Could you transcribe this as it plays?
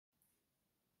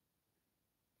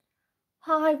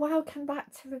Hi, welcome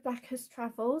back to Rebecca's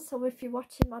Travels, or if you're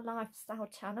watching my lifestyle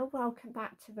channel, welcome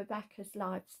back to Rebecca's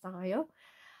Lifestyle.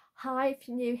 Hi, if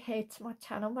you're new here to my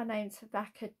channel, my name's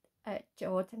Rebecca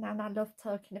Jordan, and I love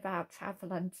talking about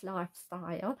travel and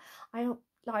lifestyle. I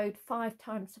upload 5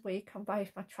 times a week on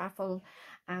both my travel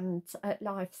and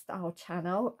lifestyle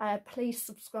channel. Please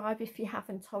subscribe if you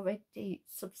haven't already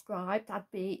subscribed. I'd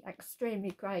be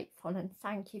extremely grateful, and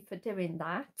thank you for doing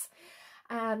that.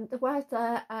 The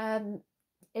weather,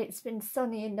 it's been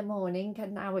sunny in the morning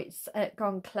and now it's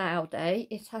gone cloudy.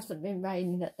 It hasn't been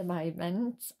raining at the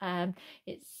moment.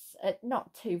 It's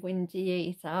not too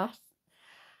windy either.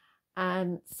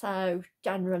 So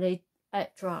generally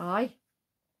dry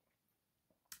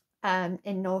in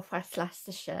northwest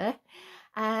Leicestershire.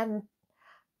 Today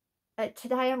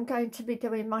I'm going to be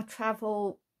doing my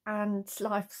travel and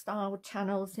lifestyle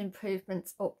channels,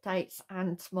 improvements, updates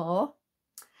and more.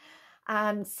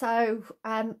 So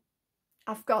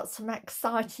I've got some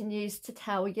exciting news to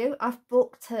tell you. I've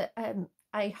booked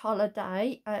a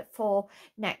holiday for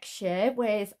next year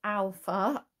with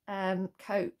Alpha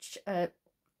Coach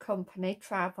Company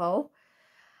Travel,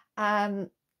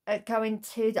 going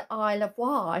to the Isle of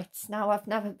Wight. Now, I've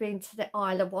never been to the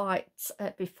Isle of Wight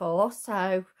before,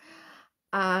 so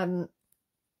and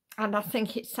I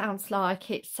think it sounds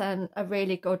like it's a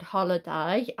really good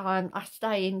holiday. I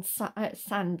stay in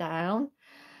Sandown,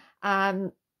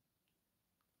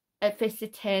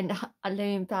 visiting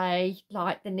Alloon Bay,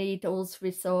 like the Needles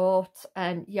Resort,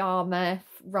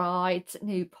 Yarmouth, Ryde,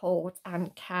 Newport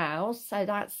and Cowes. So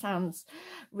that sounds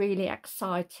really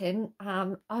exciting.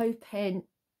 Hoping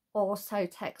also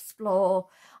to explore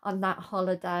on that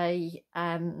holiday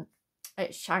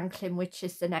at Shanklin, which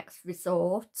is the next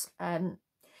resort,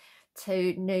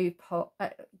 to Newport,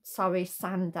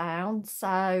 Sandown.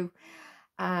 So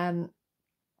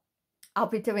I'll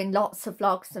be doing lots of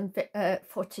vlogs and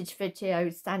footage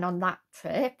videos then on that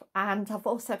trip. And I've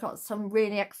also got some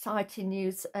really exciting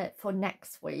news for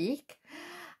next week.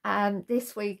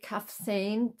 This week I've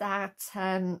seen that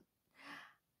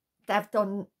they've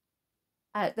done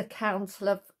the council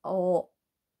of,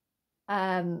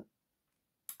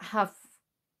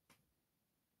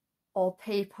 or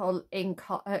people in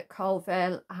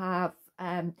Colville have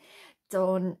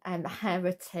done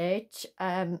heritage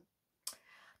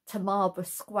to Marlborough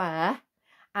Square,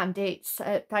 and it's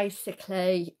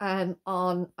basically on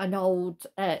an old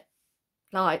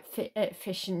like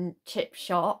fish and chip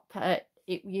shop.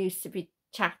 It used to be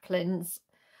Chaplin's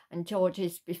and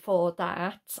George's before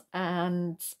that,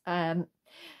 and they've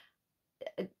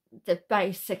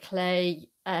basically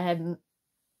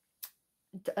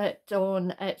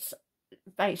done, it's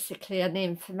basically an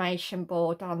information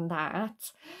board on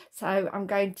that. So I'm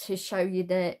going to show you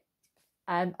the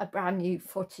a brand new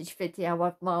footage video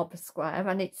of Marlborough Square,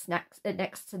 and it's next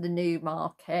to the New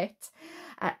Market,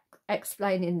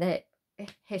 explaining the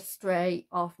history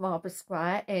of Marlborough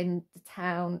Square in the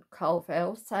town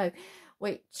Colville. So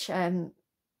which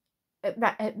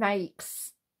it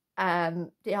makes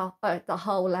the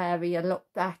whole area look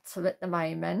better at the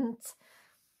moment.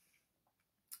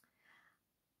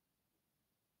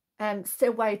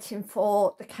 Still waiting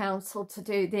for the council to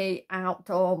do the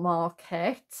outdoor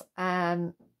market,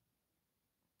 though,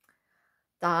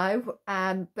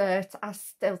 but I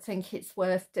still think it's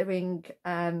worth doing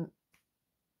a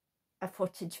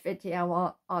footage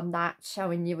video on that,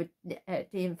 showing you the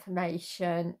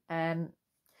information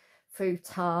through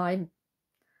time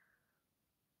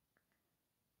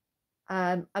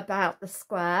about the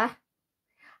square.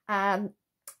 I'm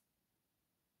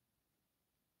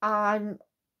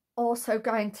also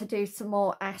going to do some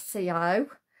more SEO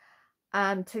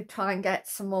to try and get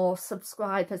some more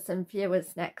subscribers and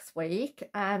viewers next week.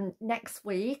 Next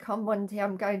week on Monday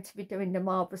I'm going to be doing the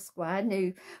Marlborough Square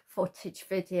new footage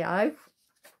video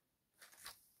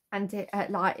and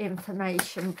like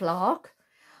information vlog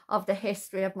of the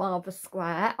history of Marlborough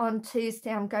Square. On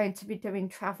Tuesday I'm going to be doing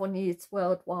Travel News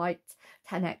Worldwide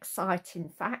 10 Exciting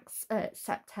Facts,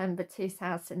 September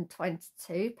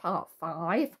 2022 part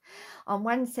 5. On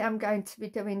Wednesday I'm going to be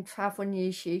doing Travel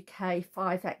News UK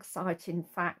 5 Exciting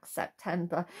Facts,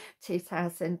 September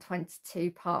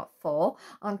 2022 part 4.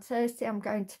 On Thursday I'm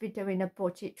going to be doing a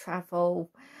budget travel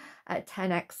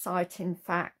 10 Exciting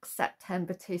Facts,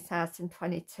 September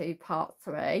 2022 part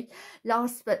 3.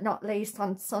 Last but not least,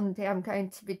 on Sunday I'm going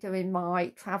to be doing my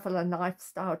travel and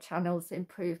lifestyle channels,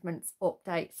 improvements,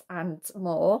 updates and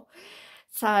more.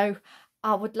 So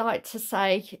I would like to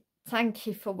say thank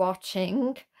you for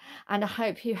watching, and I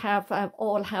hope you have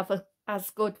all have as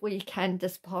good weekend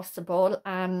as possible,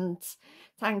 and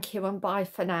thank you and bye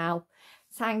for now.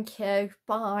 Thank you,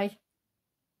 bye.